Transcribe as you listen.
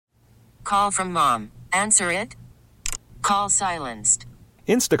call from mom. Answer it. Call silenced.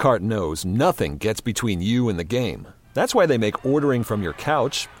 Instacart knows nothing gets between you and the game. That's why they make ordering from your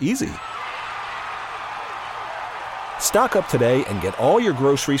couch easy. Stock up today and get all your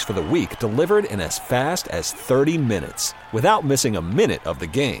groceries for the week delivered in as fast as 30 minutes without missing a minute of the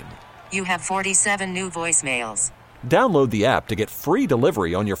game. You have 47 new voicemails. Download the app to get free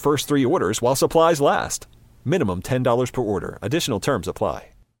delivery on your first 3 orders while supplies last. Minimum $10 per order. Additional terms apply.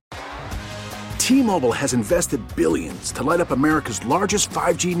 T-Mobile has invested billions to light up America's largest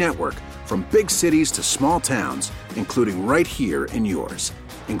 5G network, from big cities to small towns, including right here in yours.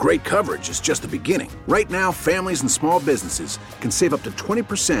 And great coverage is just the beginning. Right now, families and small businesses can save up to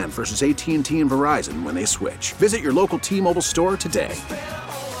 20% versus AT&T and Verizon when they switch. Visit your local T-Mobile store today.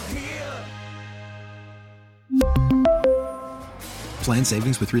 Plan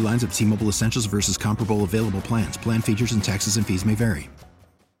savings with 3 lines of T-Mobile Essentials versus comparable available plans. Plan features and taxes and fees may vary.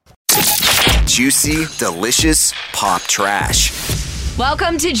 Juicy, delicious pop trash.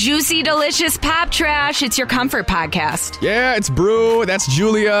 Welcome to Juicy Delicious Pop Trash. It's your comfort podcast. Yeah, it's Brew. That's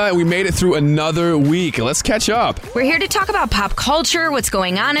Julia. And we made it through another week. Let's catch up. We're here to talk about pop culture, what's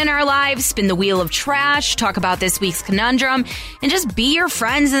going on in our lives, spin the wheel of trash, talk about this week's conundrum, and just be your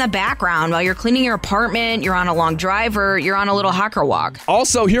friends in the background while you're cleaning your apartment, you're on a long drive, or you're on a little hawker walk.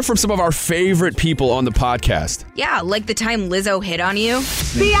 Also, hear from some of our favorite people on the podcast. Yeah, like the time Lizzo hit on you.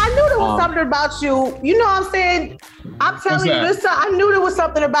 See, I knew there was something about you. You know what I'm saying? I'm telling you this. I knew there was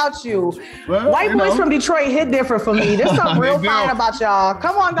something about you. Well, White boys from Detroit hit different for me. There's something real fine about y'all.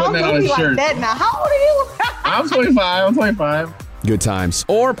 Come on, don't do me like that now. How old are you? I'm 25. Good times.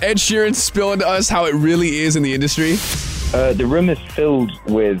 Or Ed Sheeran spilling to us how it really is in the industry. The room is filled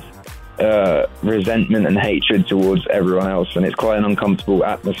with resentment and hatred towards everyone else, and it's quite an uncomfortable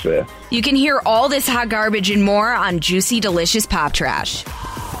atmosphere. You can hear all this hot garbage and more on Juicy Delicious Pop Trash.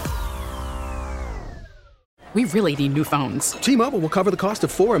 We really need new phones. T-Mobile will cover the cost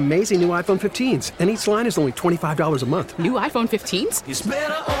of 4 amazing new iPhone 15s, and each line is only $25 a month. New iPhone 15s? It's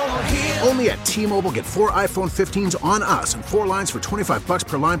better over here. Only at T-Mobile, get 4 iPhone 15s on us and 4 lines for $25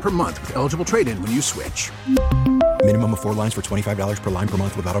 per line per month with eligible trade-in when you switch. Minimum of 4 lines for $25 per line per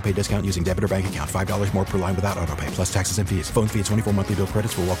month with autopay discount using debit or bank account. $5 more per line without autopay, plus taxes and fees. Phone fee at 24 monthly bill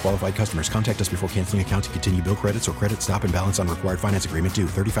credits for well-qualified customers. Contact us before canceling account to continue bill credits or credit stop and balance on required finance agreement due.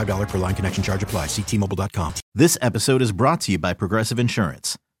 $35 per line connection charge applies. See T-Mobile.com. This episode is brought to you by Progressive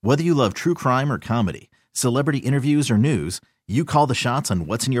Insurance. Whether you love true crime or comedy, celebrity interviews or news, you call the shots on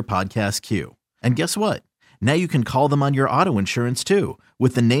what's in your podcast queue. And guess what? Now you can call them on your auto insurance too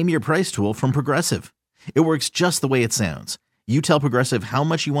with the Name Your Price tool from Progressive. It works just the way it sounds. You tell Progressive how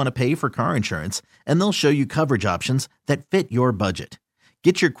much you want to pay for car insurance, and they'll show you coverage options that fit your budget.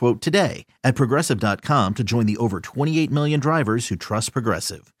 Get your quote today at Progressive.com to join the over 28 million drivers who trust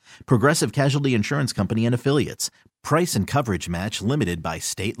Progressive. Progressive Casualty Insurance Company and Affiliates. Price and coverage match limited by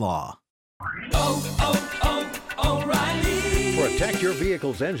state law. O'Reilly. Protect your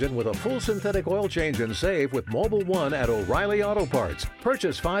vehicle's engine with a full synthetic oil change and save with Mobil 1 at O'Reilly Auto Parts.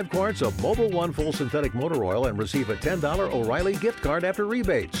 Purchase 5 quarts of Mobil 1 full synthetic motor oil and receive a $10 O'Reilly gift card after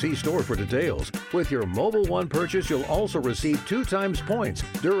rebate. See store for details. With your Mobil 1 purchase, you'll also receive 2 times points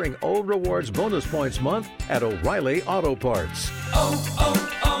during O Rewards Bonus Points Month at O'Reilly Auto Parts.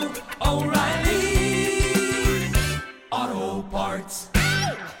 O'Reilly.